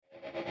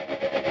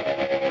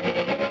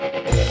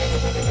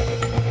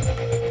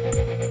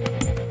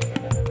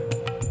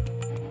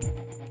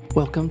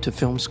Welcome to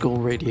Film School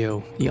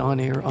Radio, the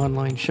on-air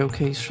online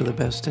showcase for the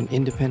best in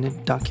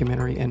independent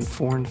documentary and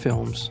foreign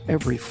films,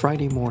 every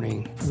Friday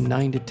morning from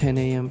 9 to 10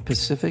 a.m.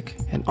 Pacific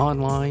and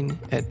online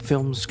at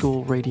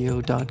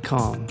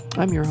filmschoolradio.com.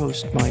 I'm your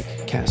host,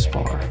 Mike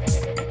Kaspar.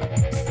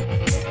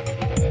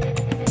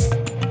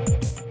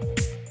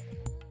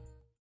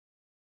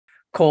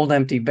 Cold,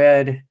 empty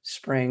bed,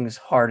 springs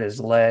hard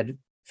as lead,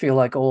 feel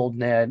like old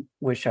Ned,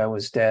 wish I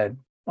was dead.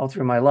 All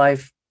through my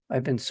life,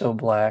 I've been so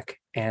black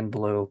and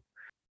blue.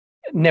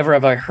 Never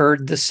have I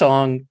heard the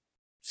song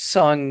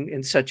sung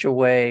in such a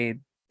way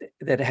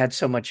that had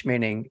so much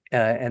meaning.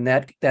 And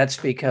that's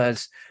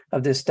because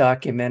of this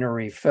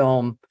documentary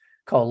film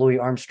called Louis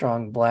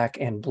Armstrong, Black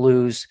and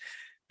Blues.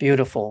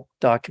 Beautiful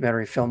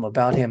documentary film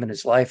about him and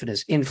his life and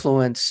his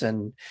influence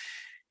and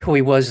who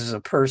he was as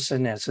a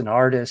person, as an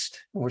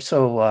artist. We're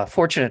so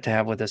fortunate to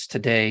have with us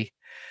today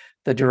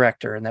the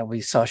director, and that would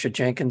be Sasha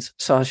Jenkins.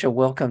 Sasha,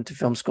 welcome to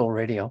Film School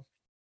Radio.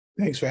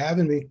 Thanks for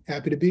having me.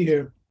 Happy to be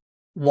here.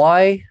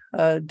 Why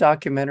a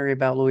documentary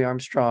about Louis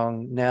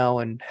Armstrong now,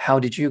 and how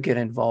did you get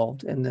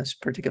involved in this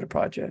particular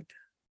project?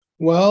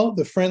 Well,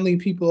 the friendly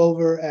people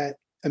over at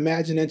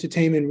Imagine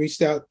Entertainment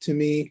reached out to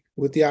me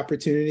with the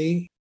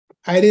opportunity.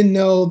 I didn't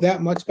know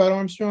that much about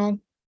Armstrong.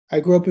 I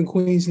grew up in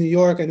Queens, New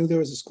York. I knew there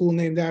was a school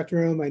named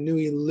after him. I knew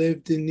he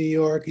lived in New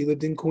York. He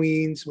lived in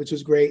Queens, which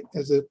was great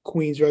as a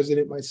Queens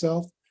resident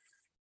myself.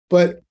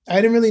 But I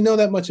didn't really know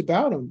that much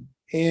about him.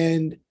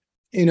 And,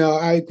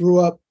 I grew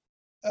up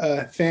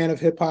a fan of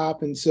hip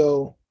hop. And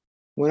so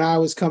when I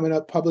was coming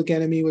up, Public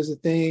Enemy was a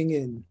thing,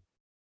 and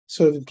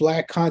sort of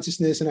Black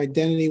consciousness and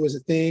identity was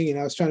a thing. And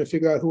I was trying to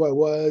figure out who I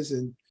was.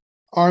 And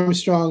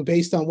Armstrong,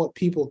 based on what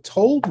people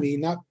told me,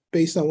 not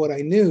based on what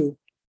I knew,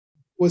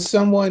 was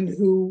someone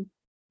who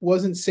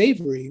wasn't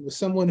savory, was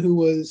someone who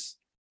was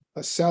a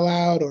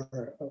sellout or,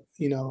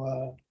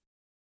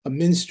 a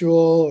minstrel,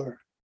 or,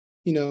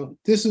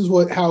 this is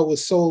how it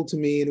was sold to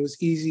me. And it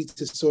was easy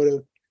to sort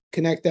of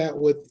connect that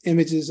with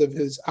images of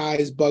his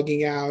eyes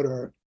bugging out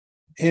or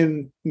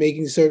him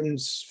making certain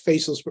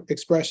facial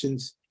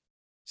expressions.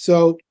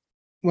 So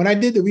when I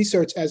did the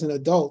research as an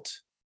adult,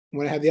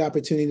 when I had the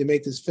opportunity to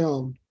make this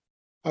film,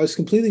 I was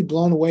completely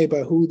blown away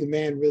by who the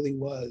man really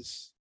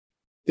was.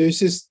 There's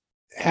just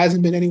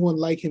hasn't been anyone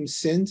like him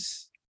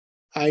since.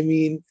 I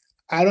mean,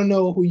 I don't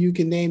know who you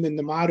can name in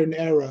the modern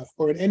era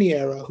or in any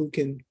era who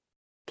can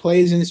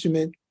play his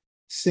instrument,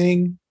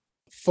 sing,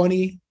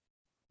 funny,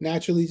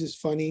 naturally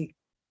just funny,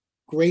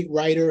 great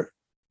writer.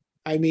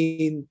 I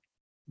mean,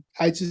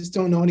 I just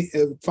don't know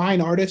a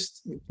fine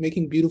artist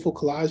making beautiful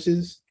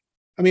collages.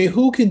 I mean,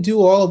 who can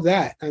do all of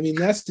that? I mean,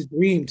 that's the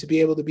dream, to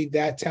be able to be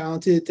that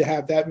talented, to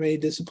have that many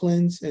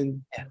disciplines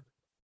and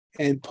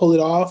pull it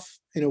off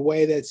in a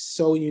way that's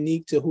so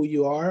unique to who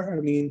you are.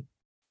 I mean,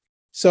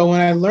 so when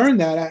I learned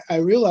that, I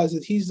realized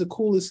that he's the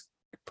coolest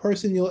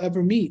person you'll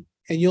ever meet,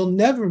 and you'll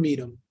never meet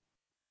him.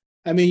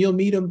 I mean, you'll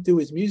meet him through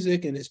his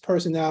music, and his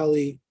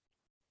personality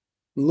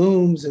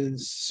looms and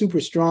is super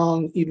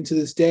strong even to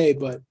this day,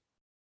 but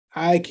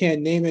I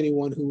can't name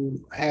anyone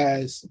who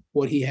has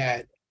what he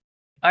had.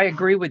 I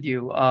agree with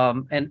you.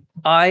 And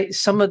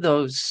some of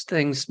those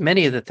things,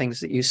 many of the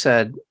things that you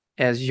said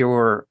as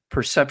your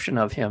perception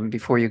of him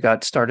before you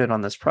got started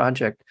on this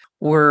project,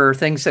 were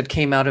things that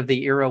came out of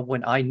the era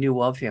when I knew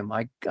of him.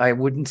 I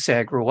wouldn't say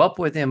I grew up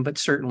with him, but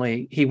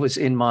certainly he was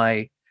in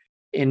my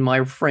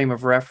frame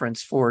of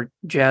reference for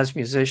jazz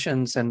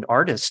musicians and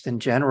artists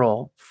in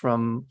general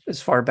from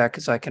as far back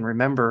as I can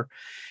remember.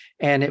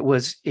 And it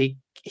was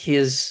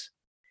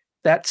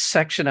that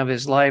section of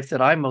his life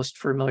that I'm most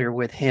familiar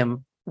with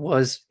him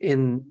was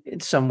in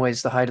some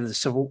ways the height of the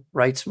civil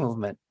rights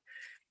movement.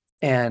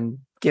 And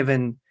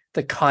given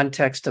the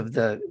context of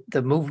the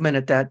movement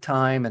at that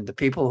time and the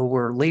people who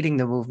were leading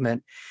the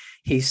movement,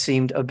 he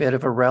seemed a bit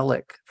of a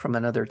relic from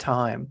another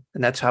time.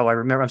 And that's how I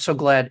remember. I'm so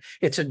glad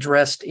it's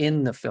addressed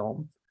in the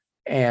film,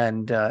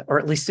 and or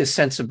at least his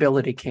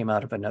sensibility came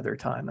out of another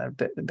time, a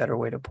better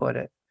way to put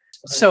it.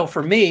 So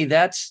for me,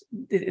 that's,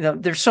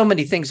 there's so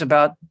many things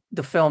about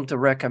the film to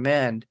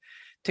recommend,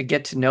 to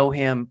get to know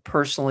him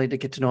personally, to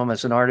get to know him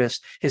as an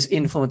artist, his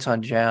influence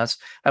on jazz.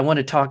 I want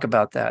to talk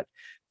about that.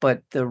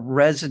 But the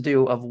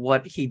residue of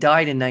what he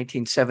died in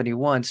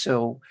 1971.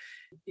 So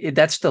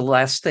that's the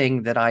last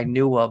thing that I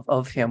knew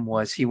of him,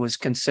 was he was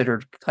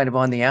considered kind of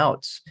on the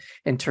outs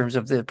in terms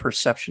of the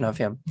perception of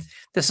him.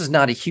 This is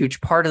not a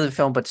huge part of the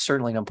film, but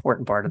certainly an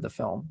important part of the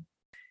film.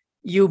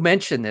 You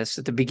mentioned this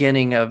at the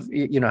beginning of,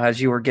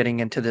 as you were getting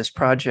into this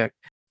project.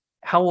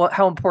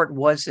 How important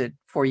was it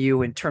for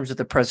you in terms of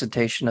the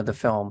presentation of the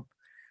film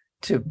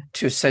to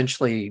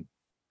essentially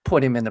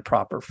put him in the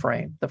proper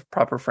frame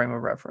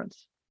of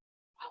reference?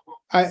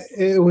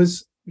 It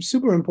was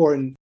super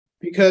important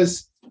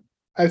because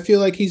I feel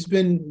like he's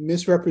been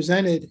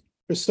misrepresented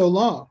for so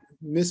long,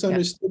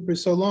 misunderstood for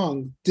so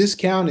long,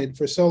 discounted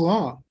for so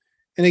long.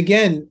 And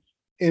again,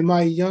 in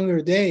my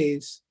younger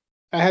days,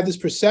 I had this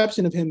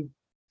perception of him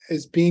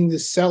as being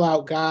this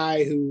sellout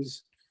guy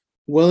who's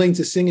willing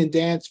to sing and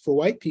dance for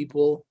white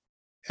people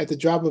at the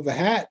drop of a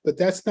hat, but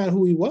that's not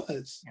who he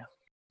was. Yeah.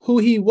 who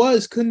he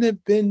was couldn't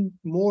have been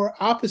more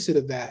opposite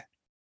of that.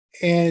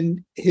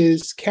 And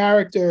his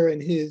character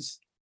and his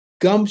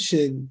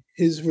gumption,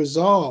 his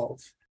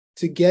resolve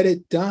to get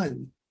it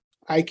done.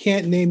 I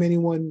can't name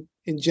anyone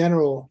in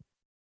general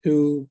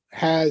who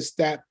has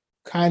that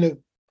kind of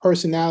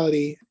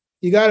personality.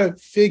 You got to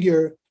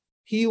figure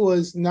he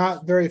was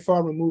not very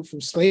far removed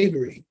from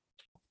slavery.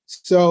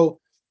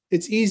 So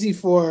it's easy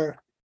for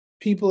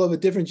people of a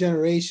different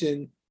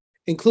generation,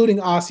 including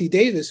Ossie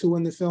Davis, who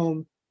in the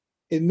film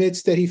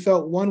admits that he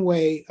felt one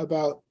way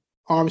about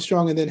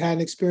Armstrong and then had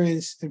an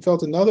experience and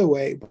felt another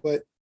way.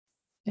 But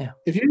Yeah.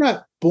 if you're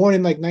not born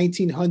in like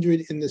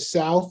 1900 in the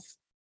South,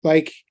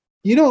 like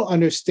you don't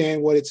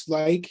understand what it's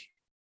like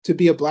to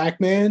be a Black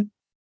man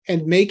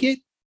and make it.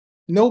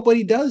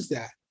 Nobody does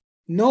that.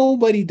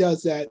 Nobody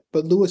does that,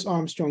 but Louis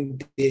Armstrong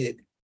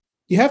did.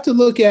 You have to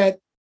look at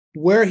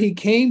where he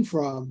came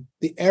from,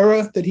 the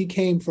era that he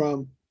came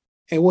from,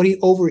 and what he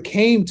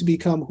overcame to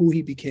become who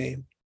he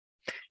became.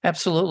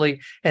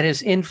 Absolutely. And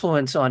his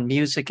influence on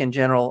music in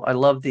general. I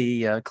love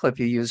the clip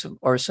you use of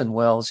Orson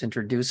Welles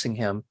introducing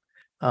him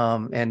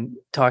and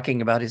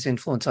talking about his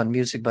influence on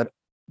music, but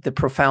the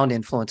profound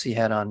influence he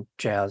had on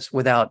jazz.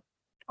 Without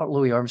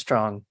Louis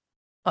Armstrong,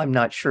 I'm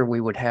not sure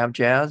we would have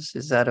jazz.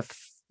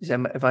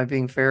 Am I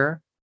being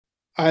fair?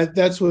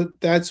 That's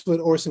what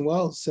Orson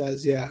Welles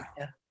says. Yeah.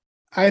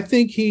 I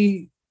think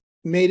he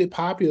made it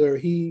popular.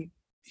 He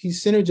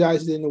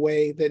synergized it in a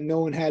way that no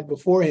one had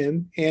before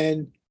him,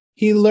 and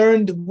he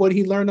learned what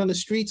he learned on the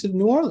streets of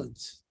New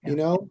Orleans.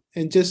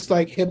 And just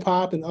like hip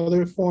hop and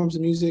other forms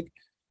of music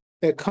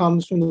that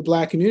comes from the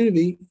Black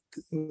community,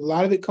 a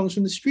lot of it comes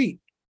from the street.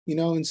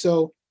 And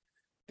so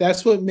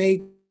that's what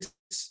makes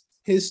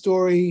his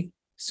story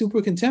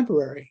super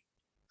contemporary.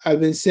 I've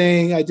been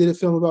saying I did a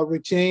film about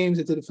Rick James,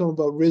 I did a film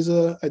about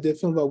RZA, I did a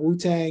film about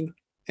Wu-Tang,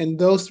 and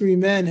those three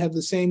men have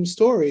the same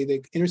story.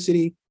 The inner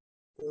city,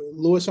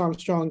 Louis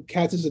Armstrong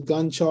catches a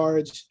gun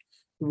charge,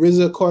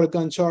 RZA caught a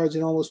gun charge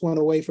and almost went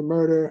away for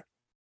murder.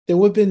 There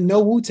would have been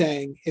no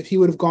Wu-Tang if he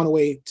would have gone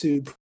away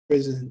to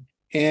prison.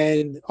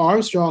 And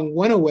Armstrong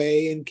went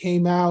away and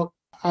came out,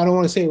 I don't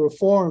want to say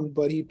reformed,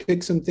 but he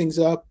picked some things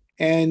up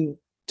and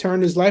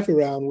turned his life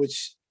around,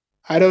 which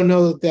I don't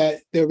know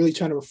that they're really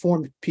trying to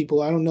reform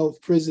people. I don't know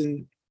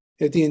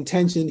if the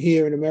intention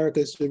here in America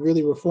is to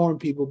really reform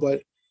people,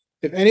 but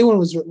if anyone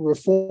was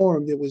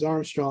reformed, it was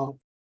Armstrong.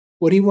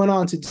 What he went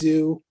on to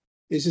do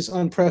is just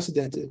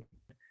unprecedented.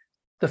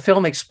 The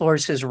film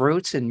explores his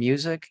roots in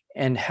music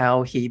and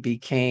how he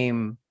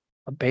became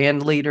a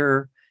band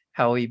leader,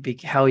 how he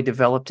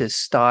developed his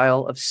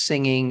style of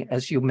singing.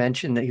 As you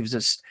mentioned, that he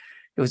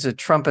was a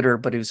trumpeter,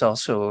 but he was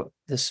also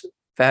this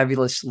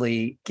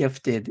fabulously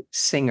gifted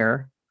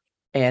singer.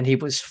 And he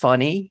was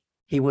funny.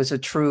 He was a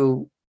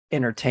true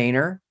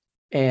entertainer,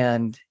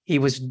 and he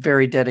was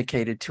very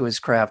dedicated to his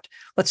craft.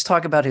 Let's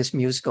talk about his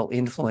musical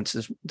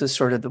influences,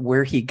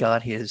 where he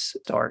got his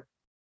start.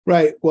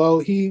 Right. Well,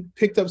 he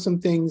picked up some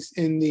things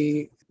in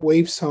the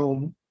Waifs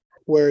home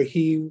where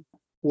he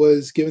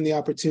was given the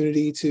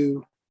opportunity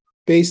to,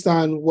 based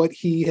on what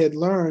he had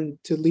learned,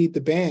 to lead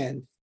the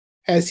band.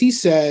 As he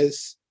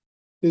says,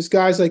 there's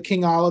guys like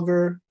King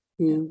Oliver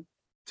who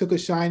took a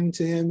shining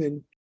to him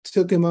and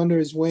took him under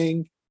his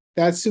wing.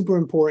 That's super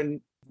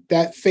important.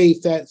 That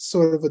faith, that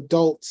sort of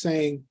adult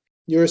saying,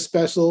 you're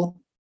special,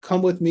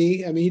 come with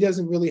me. I mean, he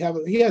doesn't really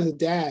he has a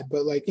dad,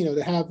 but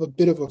to have a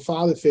bit of a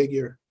father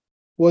figure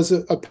was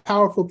a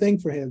powerful thing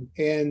for him.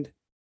 And,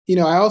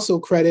 I also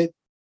credit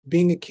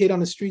being a kid on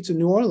the streets of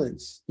New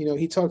Orleans.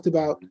 He talked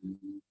about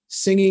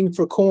singing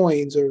for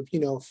coins or,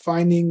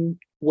 finding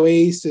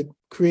ways to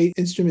create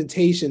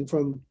instrumentation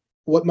from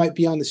what might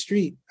be on the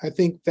street. I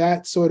think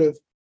that sort of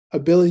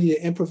ability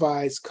to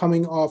improvise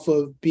coming off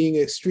of being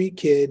a street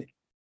kid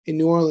in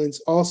New Orleans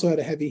also had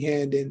a heavy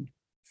hand in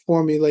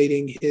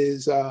formulating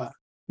his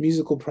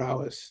musical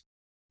prowess.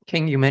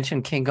 You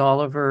mentioned King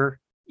Oliver.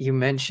 You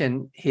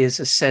mentioned his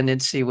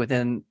ascendancy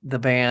within the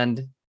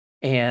band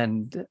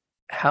and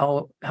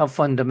how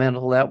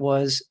fundamental that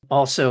was.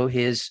 Also,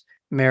 his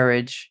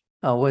marriage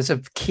was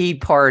a key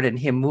part in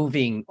him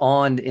moving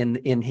on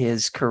in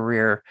his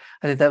career.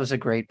 I think that was a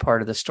great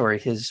part of the story,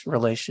 his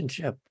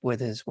relationship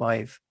with his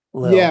wife,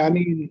 Lil. Yeah, I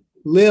mean,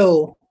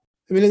 Lil,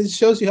 it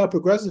shows you how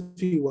progressive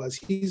he was.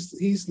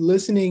 He's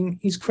listening,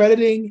 he's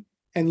crediting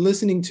and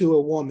listening to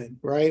a woman,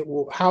 right?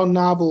 Well, how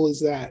novel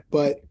is that?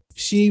 But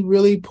she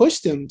really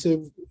pushed him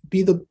to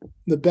be the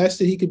best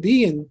that he could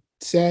be and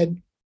said,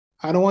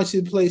 I don't want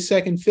you to play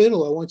second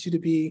fiddle. I want you to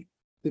be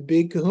the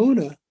big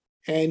kahuna.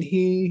 And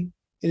he,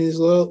 in his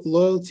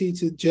loyalty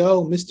to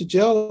Joe, Mr.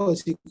 Joe,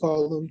 as he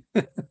called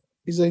him,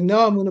 he's like,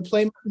 no, I'm going to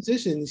play my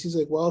position. And she's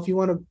like, well, if you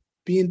want to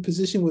be in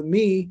position with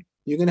me,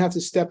 you're going to have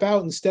to step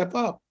out and step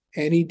up.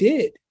 And he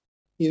did.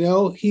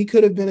 He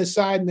could have been a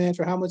sideman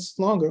for how much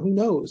longer, who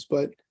knows?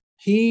 But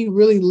he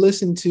really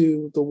listened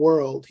to the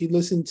world. He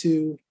listened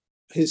to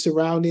his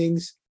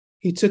surroundings.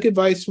 He took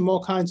advice from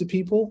all kinds of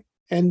people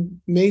and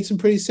made some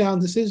pretty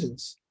sound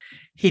decisions.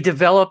 He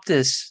developed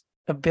this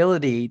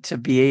ability to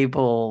be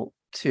able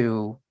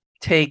to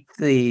take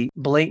the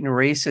blatant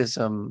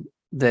racism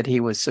that he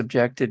was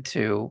subjected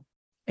to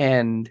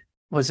and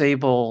was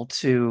able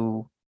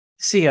to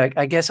see,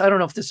 I guess, I don't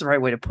know if this is the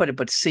right way to put it,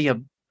 but see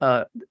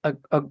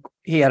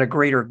he had a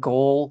greater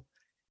goal.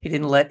 He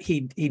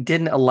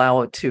didn't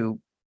allow it to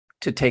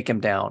take him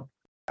down.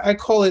 I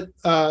call it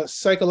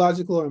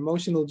psychological or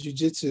emotional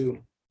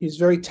jujitsu. He's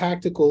very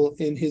tactical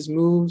in his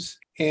moves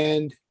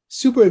and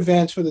super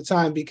advanced for the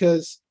time,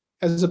 because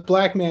as a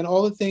Black man,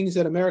 all the things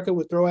that America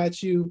would throw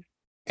at you,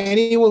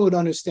 anyone would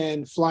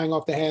understand flying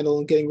off the handle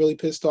and getting really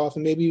pissed off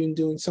and maybe even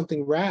doing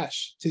something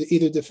rash to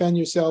either defend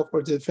yourself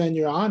or to defend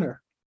your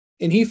honor.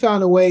 And he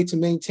found a way to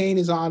maintain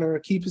his honor,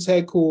 keep his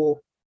head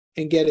cool,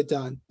 and get it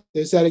done.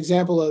 There's that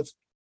example of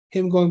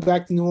him going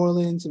back to New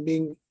Orleans and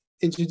being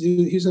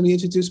introduced. He was going to be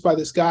introduced by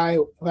this guy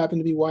who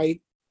happened to be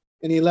white.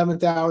 In the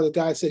 11th hour, the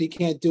guy said he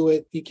can't do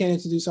it. He can't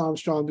introduce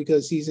Armstrong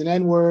because he's an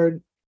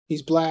N-word.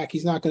 He's Black.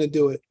 He's not going to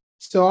do it.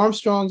 So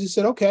Armstrong just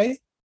said, okay. And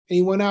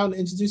he went out and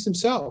introduced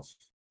himself.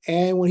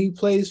 And when he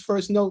played his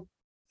first note,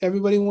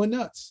 everybody went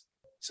nuts.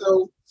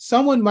 So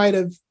someone might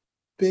have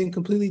been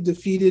completely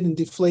defeated and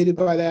deflated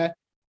by that.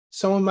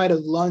 Someone might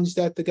have lunged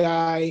at the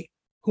guy.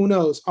 Who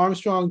knows?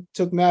 Armstrong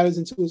took matters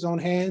into his own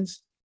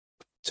hands,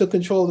 took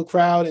control of the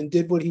crowd, and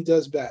did what he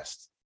does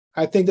best.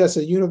 I think that's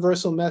a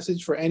universal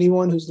message for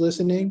anyone who's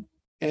listening,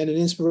 and an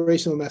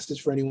inspirational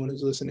message for anyone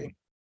who's listening.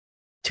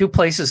 Two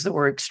places that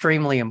were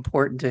extremely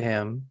important to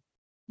him,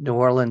 New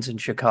Orleans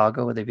and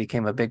Chicago, they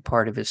became a big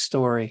part of his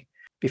story.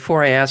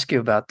 Before I ask you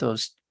about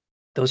those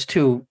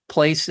two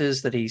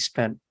places that he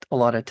spent a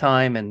lot of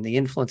time and the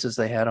influences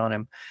they had on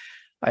him,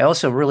 I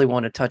also really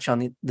want to touch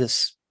on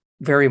this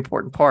very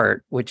important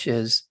part, which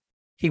is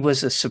he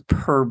was a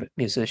superb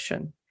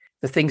musician.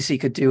 The things he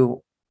could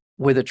do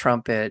with a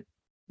trumpet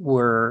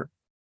were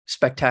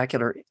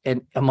spectacular,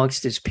 and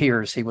amongst his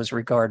peers, he was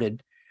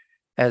regarded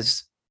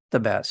as the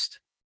best.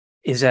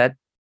 Is that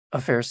a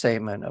fair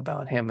statement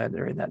about him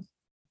during that?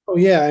 Oh,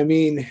 yeah. I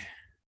mean,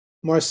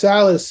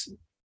 Mr.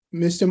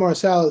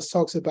 Marsalis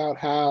talks about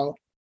how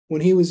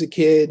when he was a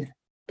kid,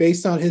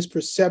 based on his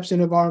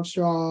perception of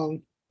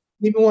Armstrong,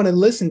 he didn't want to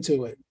listen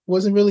to it,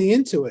 wasn't really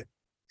into it.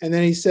 And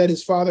then he said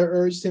his father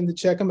urged him to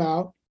check him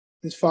out.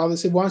 His father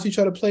said, why don't you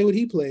try to play what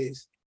he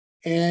plays?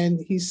 And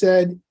he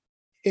said,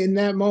 in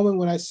that moment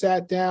when I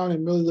sat down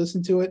and really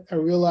listened to it, I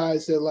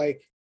realized that,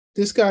 like,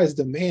 this guy's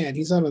the man.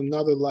 He's on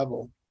another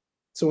level.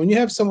 So when you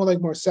have someone like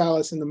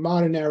Marsalis in the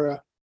modern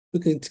era who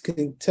can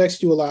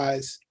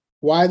contextualize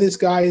why this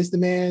guy is the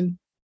man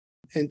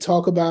and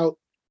talk about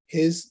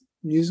his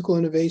musical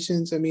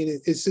innovations, I mean,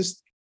 it's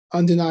just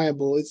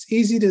undeniable. It's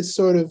easy to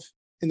sort of,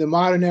 in the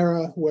modern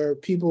era where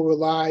people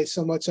rely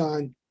so much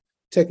on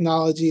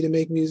technology to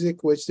make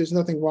music, which there's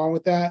nothing wrong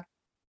with that.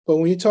 But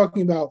when you're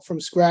talking about from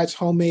scratch,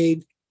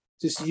 homemade,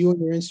 just you and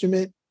your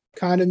instrument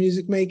kind of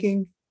music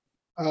making,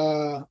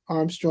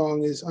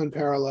 Armstrong is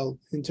unparalleled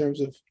in terms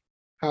of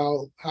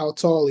how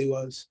tall he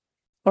was.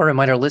 I'll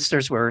remind our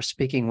listeners we're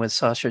speaking with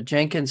Sacha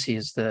Jenkins. He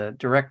is the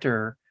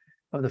director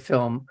of the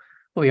film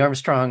Louis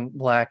Armstrong,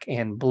 Black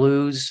and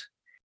Blues,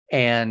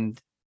 and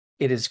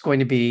it is going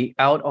to be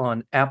out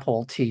on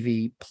Apple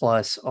TV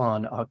Plus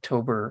on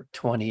October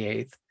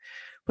 28th.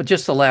 But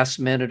just the last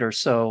minute or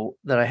so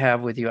that I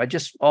have with you, I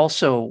just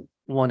also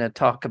want to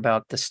talk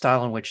about the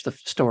style in which the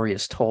story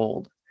is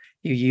told.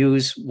 You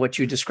use what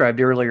you described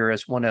earlier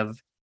as one of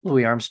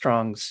Louis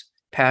Armstrong's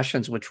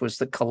passions, which was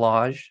the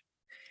collage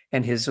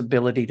and his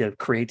ability to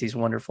create these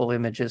wonderful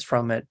images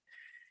from it.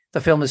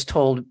 The film is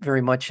told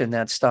very much in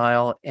that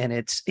style, and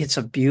it's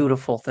a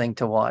beautiful thing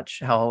to watch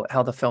how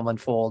the film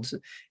unfolds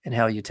and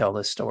how you tell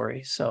this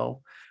story.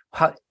 So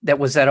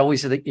was that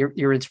always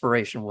your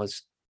inspiration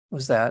was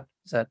that?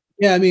 Is that?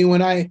 Yeah, I mean,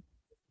 when I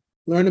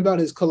learned about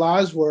his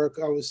collage work,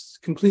 I was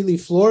completely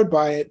floored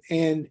by it.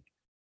 And,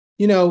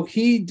 you know,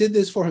 he did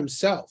this for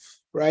himself,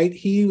 right?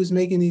 He was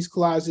making these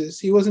collages.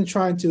 He wasn't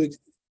trying to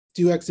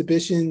do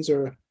exhibitions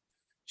or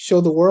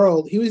show the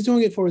world. He was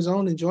doing it for his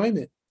own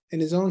enjoyment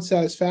and his own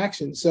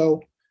satisfaction.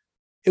 So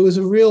it was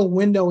a real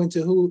window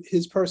into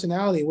his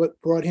personality, what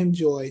brought him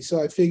joy.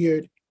 So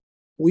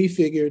we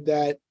figured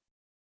that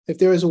if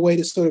there was a way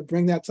to sort of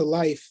bring that to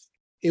life,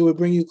 it would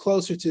bring you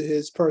closer to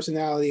his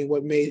personality and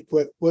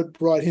what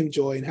brought him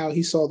joy and how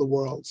he saw the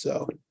world.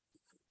 So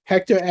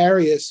Hector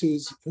Arias,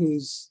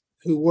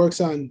 who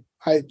works on,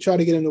 I try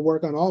to get him to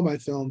work on all my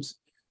films,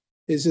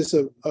 is just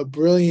a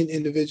brilliant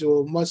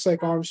individual, much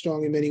like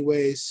Armstrong in many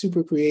ways,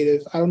 super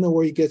creative. I don't know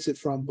where he gets it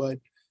from, but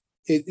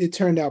it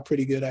turned out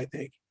pretty good, I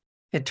think.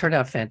 It turned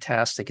out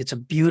fantastic. It's a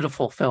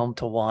beautiful film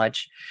to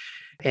watch.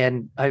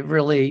 And I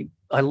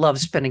love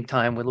spending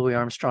time with Louis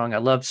Armstrong. I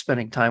love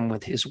spending time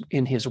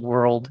in his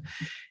world,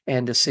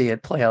 and to see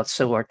it play out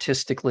so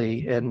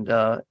artistically. And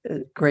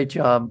great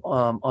job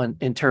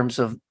in terms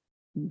of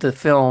the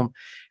film.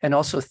 And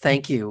also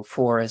thank you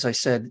for, as I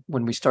said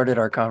when we started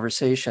our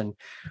conversation,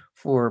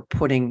 for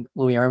putting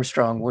Louis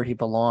Armstrong where he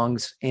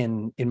belongs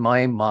in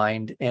my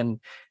mind, and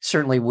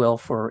certainly will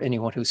for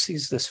anyone who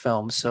sees this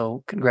film.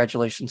 So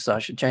congratulations,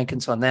 Sacha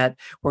Jenkins, on that,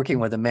 working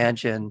with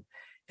Imagine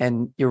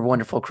and your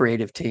wonderful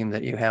creative team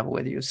that you have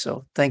with you.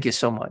 So thank you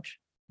so much.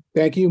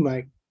 Thank you,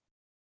 Mike.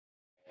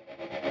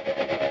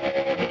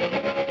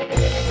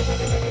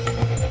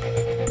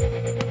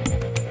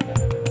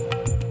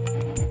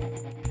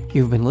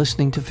 You've been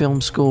listening to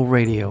Film School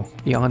Radio,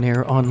 the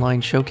on-air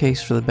online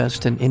showcase for the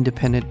best in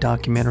independent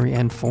documentary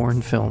and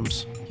foreign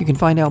films. You can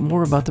find out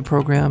more about the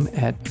program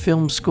at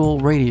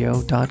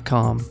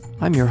filmschoolradio.com.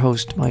 I'm your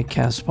host, Mike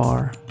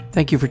Kaspar.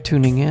 Thank you for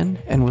tuning in,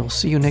 and we'll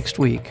see you next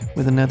week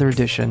with another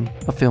edition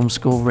of Film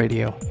School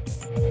Radio.